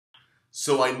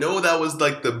So I know that was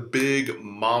like the big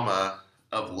mama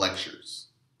of lectures.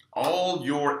 All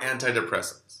your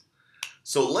antidepressants.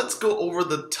 So let's go over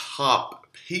the top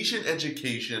patient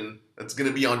education that's going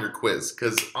to be on your quiz.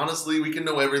 Because honestly, we can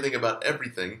know everything about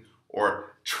everything,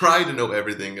 or try to know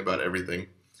everything about everything.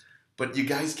 But you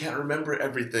guys can't remember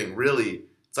everything, really.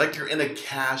 It's like you're in a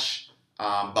cash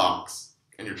box,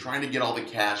 and you're trying to get all the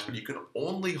cash, but you can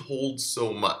only hold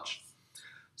so much.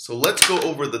 So let's go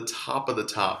over the top of the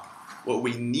top. What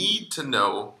we need to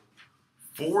know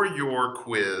for your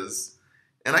quiz,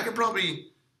 and I can probably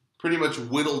pretty much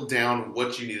whittle down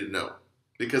what you need to know.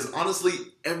 Because honestly,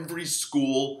 every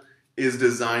school is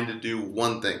designed to do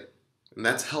one thing, and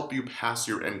that's help you pass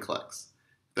your NCLEX.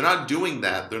 If they're not doing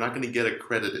that, they're not going to get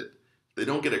accredited. If they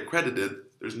don't get accredited,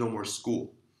 there's no more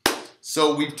school.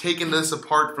 So we've taken this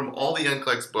apart from all the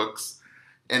NCLEX books,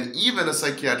 and even a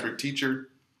psychiatric teacher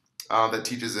that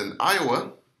teaches in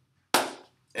Iowa.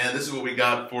 And this is what we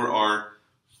got for our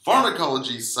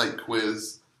pharmacology site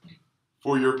quiz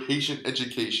for your patient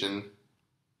education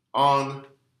on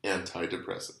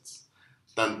antidepressants.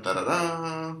 Dun, da, da,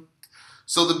 da.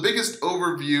 So the biggest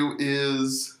overview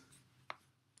is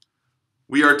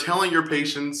we are telling your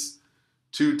patients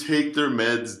to take their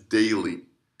meds daily.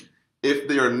 If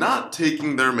they are not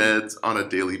taking their meds on a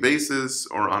daily basis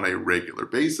or on a regular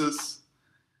basis,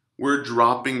 we're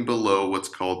dropping below what's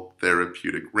called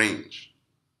therapeutic range.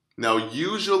 Now,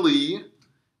 usually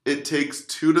it takes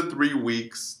 2 to 3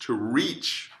 weeks to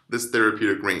reach this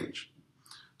therapeutic range.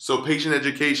 So patient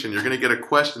education, you're going to get a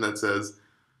question that says,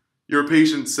 your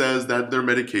patient says that their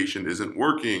medication isn't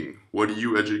working. What do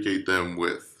you educate them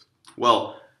with?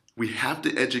 Well, we have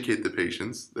to educate the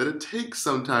patients that it takes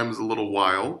sometimes a little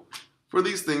while for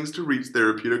these things to reach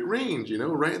therapeutic range,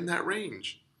 right in that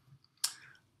range.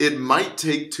 It might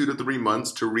take 2 to 3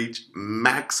 months to reach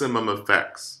maximum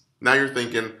effects. Now you're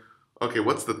thinking, okay,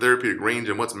 what's the therapeutic range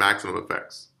and what's maximum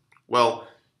effects? Well,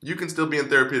 you can still be in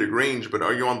therapeutic range, but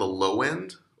are you on the low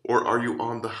end or are you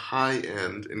on the high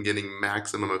end and getting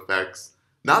maximum effects?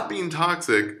 Not being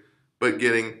toxic, but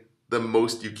getting the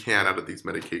most you can out of these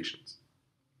medications.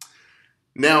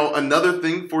 Now, another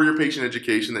thing for your patient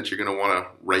education that you're going to want to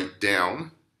write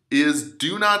down is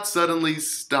do not suddenly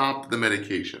stop the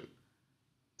medication.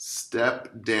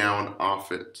 Step down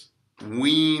off it.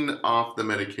 Wean off the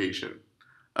medication.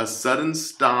 A sudden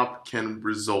stop can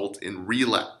result in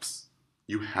relapse.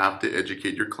 You have to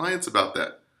educate your clients about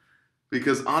that.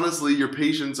 Because honestly, your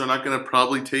patients are not going to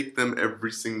probably take them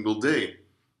every single day.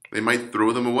 They might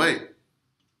throw them away.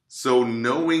 So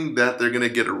knowing that they're going to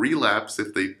get a relapse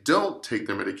if they don't take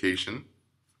their medication,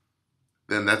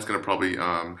 then that's going to probably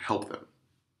help them.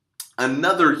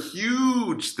 Another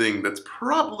huge thing that's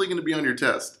probably going to be on your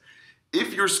test,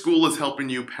 if your school is helping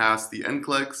you pass the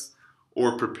NCLEX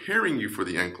or preparing you for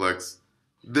the NCLEX,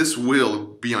 this will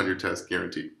be on your test,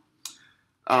 guaranteed.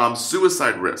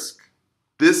 Suicide risk.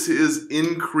 This is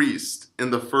increased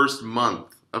in the first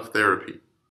month of therapy.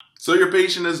 So your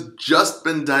patient has just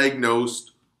been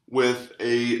diagnosed with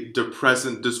a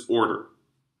depressant disorder.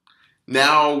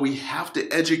 Now we have to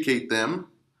educate them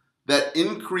that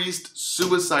increased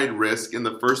suicide risk in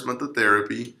the first month of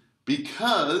therapy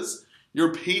because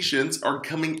your patients are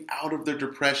coming out of their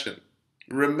depression.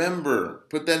 Remember,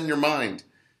 put that in your mind.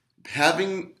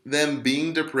 Having them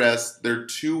being depressed, they're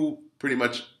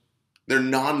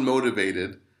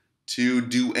non-motivated to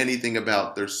do anything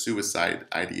about their suicide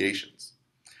ideations.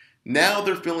 Now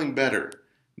they're feeling better.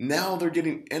 Now they're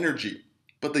getting energy,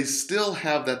 but they still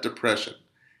have that depression.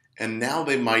 And now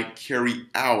they might carry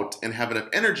out and have enough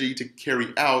energy to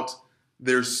carry out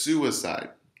their suicide.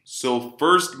 So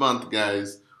first month,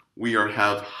 guys, we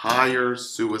have higher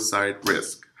suicide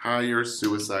risk. Higher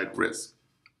suicide risk.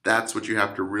 That's what you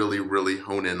have to really, really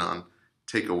hone in on,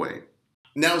 take away.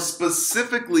 Now,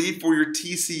 specifically for your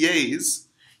TCAs,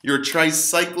 your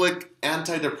Tricyclic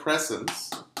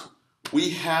Antidepressants,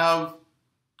 we have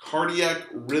cardiac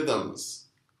rhythms.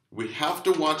 We have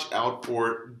to watch out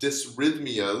for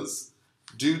dysrhythmias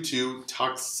due to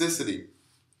toxicity.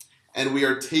 And we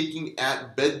are taking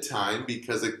at bedtime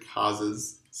because it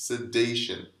causes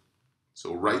sedation.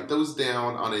 So write those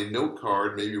down on a note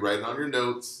card, maybe write it on your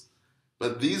notes.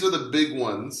 But these are the big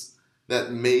ones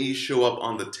that may show up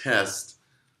on the test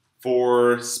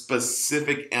for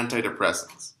specific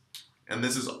antidepressants. And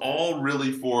this is all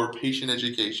really for patient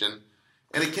education,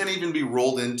 and it can even be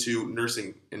rolled into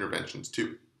nursing interventions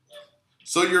too.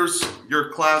 So your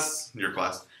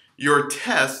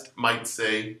test might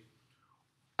say,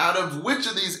 out of which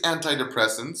of these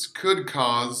antidepressants could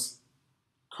cause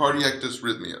cardiac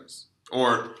dysrhythmias?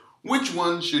 Or which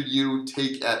one should you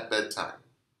take at bedtime?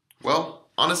 Well,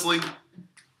 honestly,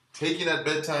 taking at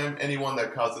bedtime anyone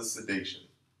that causes sedation,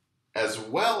 as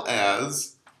well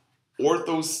as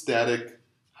orthostatic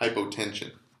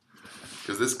hypotension,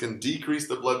 because this can decrease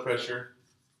the blood pressure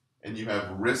and you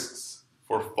have risks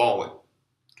for falling.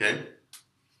 Okay?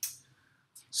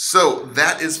 So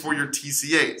that is for your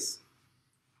TCAs.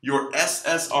 Your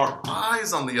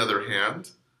SSRIs, on the other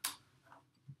hand,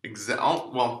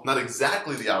 well, not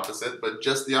exactly the opposite, but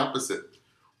just the opposite.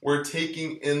 We're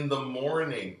taking in the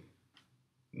morning,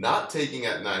 not taking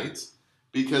at night,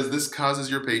 because this causes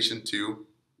your patient to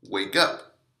wake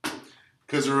up.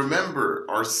 Because remember,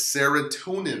 our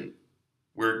serotonin,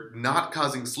 we're not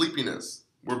causing sleepiness.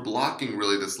 We're blocking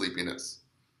really the sleepiness.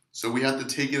 So we have to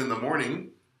take it in the morning.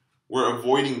 We're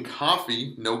avoiding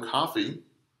coffee, no coffee.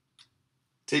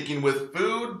 Taking with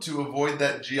food to avoid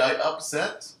that GI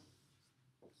upset.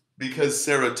 Because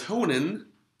serotonin,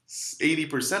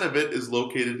 80% of it is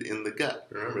located in the gut.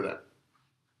 Remember that.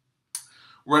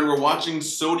 When we're watching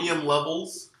sodium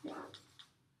levels,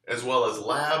 as well as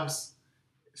labs,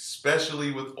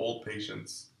 especially with old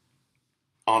patients,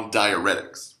 on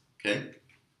diuretics. Okay?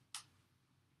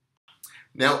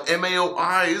 Now,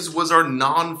 MAOIs was our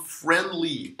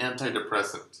non-friendly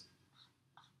antidepressant.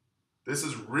 This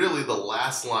is really the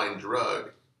last line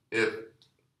drug if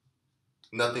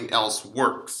nothing else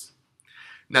works.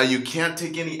 Now, you can't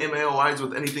take any MAOIs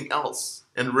with anything else.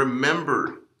 And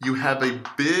remember, you have a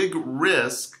big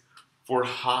risk for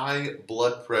high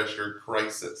blood pressure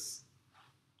crisis.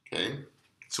 Okay?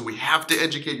 So we have to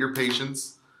educate your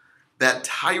patients that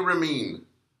Tyramine,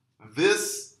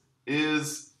 this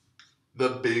is the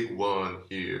big one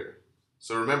here.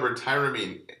 So remember,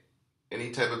 Tyramine,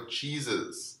 any type of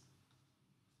cheeses,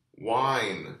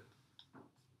 wine,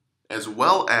 as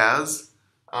well as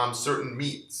certain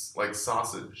meats like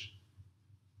sausage.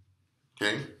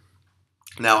 Okay?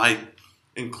 Now I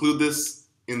include this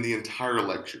in the entire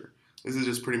lecture. This is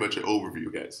just pretty much an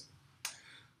overview, guys.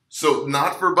 So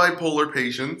not for bipolar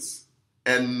patients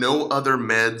and no other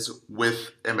meds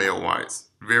with MAOIs.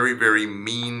 Very, very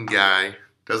mean guy.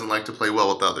 Doesn't like to play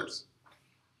well with others.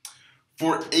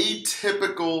 For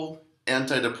atypical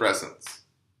antidepressants,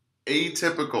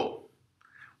 atypical,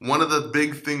 one of the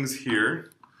big things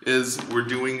here is we're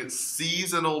doing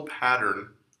seasonal pattern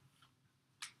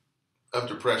of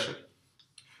depression.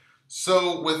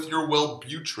 So with your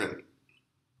Wellbutrin,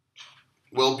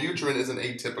 Wellbutrin is an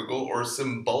atypical, or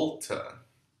Cymbalta.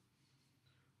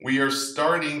 We are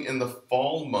starting in the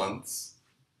fall months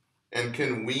and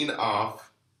can wean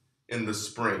off in the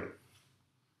spring.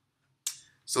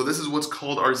 So this is what's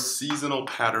called our seasonal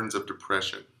patterns of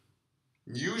depression.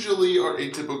 Usually our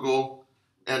atypical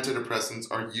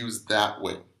antidepressants are used that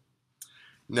way.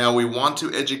 Now we want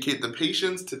to educate the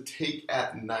patients to take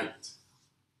at night.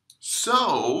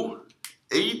 So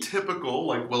atypical,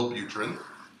 like Wellbutrin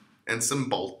and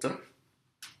Cymbalta,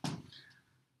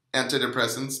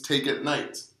 antidepressants take at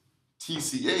night.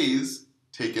 TCAs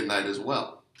take at night as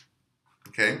well.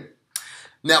 Okay?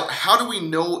 Now, how do we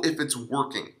know if it's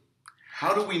working?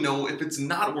 How do we know if it's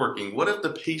not working? What if the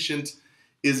patient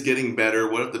is getting better?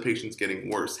 What if the patient's getting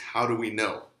worse? How do we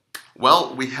know?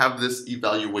 Well, we have this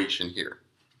evaluation here.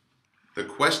 The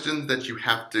question that you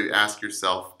have to ask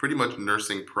yourself, pretty much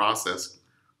nursing process,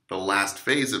 the last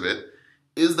phase of it,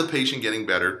 is the patient getting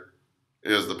better?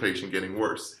 Is the patient getting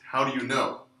worse? How do you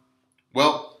know?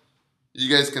 Well, you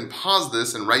guys can pause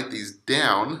this and write these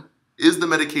down. Is the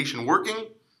medication working?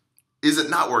 Is it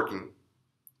not working?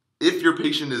 If your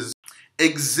patient is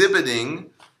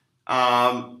exhibiting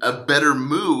a better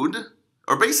mood,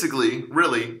 or basically,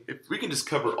 really, if we can just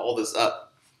cover all this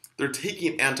up, they're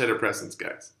taking antidepressants,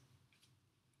 guys.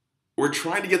 We're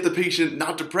trying to get the patient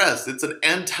not depressed. It's an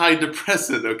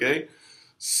antidepressant, okay?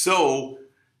 So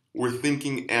we're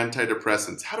thinking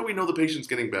antidepressants. How do we know the patient's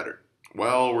getting better?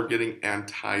 Well, we're getting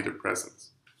antidepressants.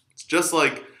 It's just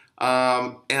like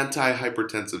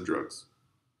antihypertensive drugs.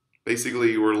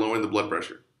 Basically, we're lowering the blood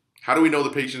pressure. How do we know the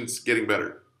patient's getting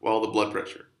better? Well, the blood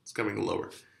pressure is coming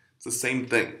lower. It's the same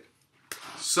thing.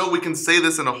 So we can say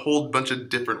this in a whole bunch of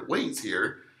different ways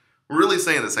here. We're really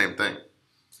saying the same thing.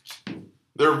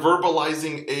 They're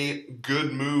verbalizing a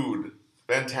good mood.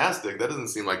 Fantastic. That doesn't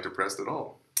seem like depressed at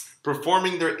all.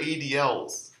 Performing their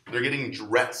ADLs. They're getting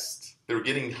dressed. They're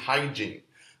getting hygiene.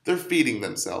 They're feeding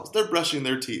themselves. They're brushing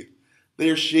their teeth. They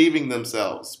are shaving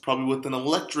themselves, probably with an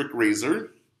electric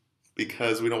razor,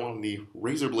 because we don't want any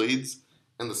razor blades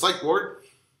in the psych ward.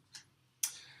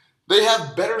 They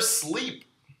have better sleep.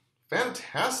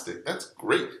 Fantastic. That's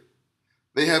great.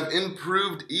 They have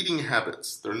improved eating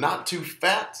habits. They're not too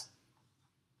fat.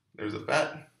 There's a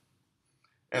fat.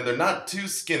 And they're not too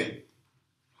skinny.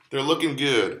 They're looking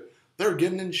good. They're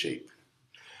getting in shape.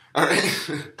 All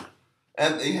right,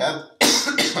 and they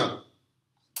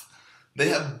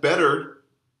have better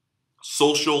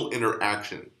social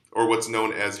interaction, or what's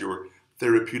known as your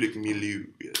therapeutic milieu.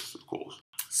 Yes, of course.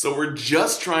 So we're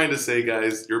just trying to say,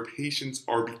 guys, your patients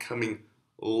are becoming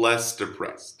less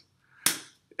depressed.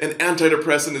 An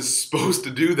antidepressant is supposed to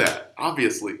do that,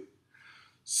 obviously.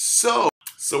 So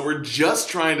we're just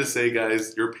trying to say,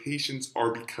 guys, your patients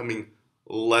are becoming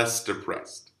less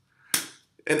depressed.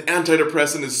 An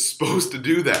antidepressant is supposed to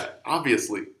do that,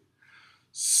 obviously.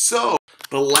 So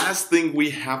the last thing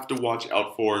we have to watch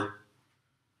out for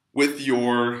with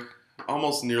your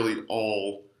almost nearly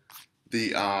all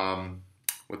the,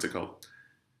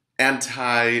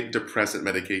 antidepressant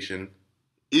medication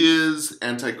is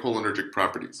anticholinergic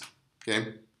properties,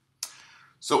 okay?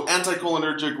 So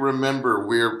anticholinergic, remember,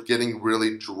 we're getting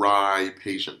really dry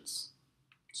patients.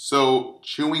 So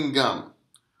chewing gum,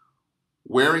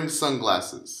 wearing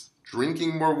sunglasses,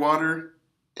 drinking more water,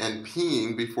 and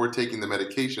peeing before taking the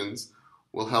medications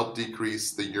will help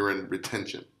decrease the urine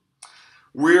retention.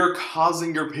 We're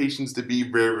causing your patients to be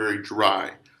very, very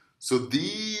dry. So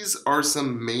these are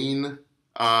some main,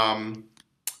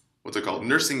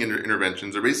 nursing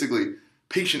interventions, or basically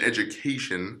patient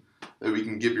education that we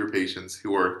can give your patients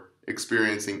who are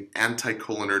experiencing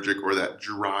anticholinergic or that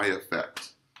dry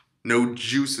effect. No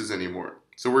juices anymore.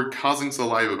 So we're causing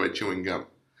saliva by chewing gum.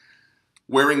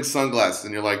 Wearing sunglasses,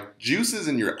 and you're like, juices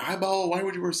in your eyeball? Why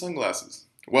would you wear sunglasses?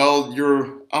 Well,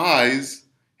 your eyes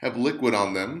have liquid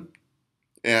on them,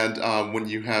 and when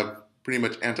you have pretty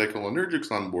much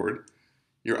anticholinergics on board,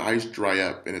 your eyes dry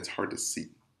up and it's hard to see.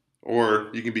 Or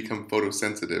you can become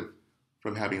photosensitive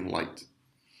from having light.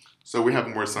 So we have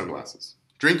them wear sunglasses.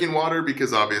 Drinking water,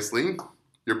 because obviously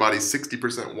your body's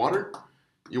 60% water.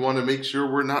 You want to make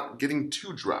sure we're not getting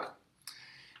too dry.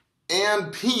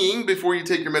 And peeing before you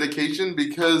take your medication,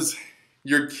 because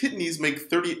your kidneys make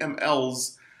 30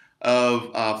 mLs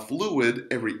of fluid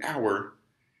every hour.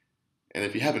 And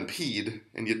if you haven't peed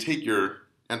and you take your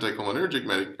anticholinergic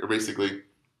or basically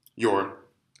your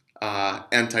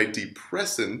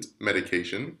antidepressant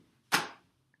medication,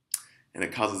 and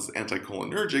it causes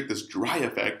anticholinergic, this dry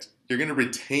effect, you're going to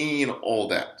retain all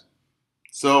that.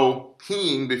 So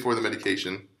peeing before the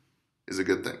medication is a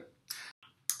good thing.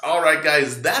 All right,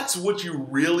 guys, that's what you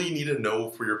really need to know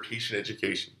for your patient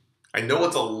education. I know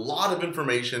it's a lot of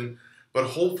information, but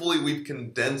hopefully we've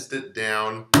condensed it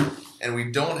down and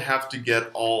we don't have to get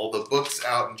all the books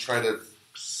out and try to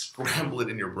scramble it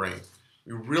in your brain.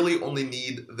 You really only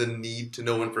need the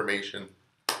need-to-know information.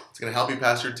 It's going to help you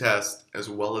pass your test as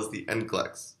well as the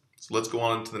NCLEX. So let's go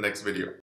on to the next video.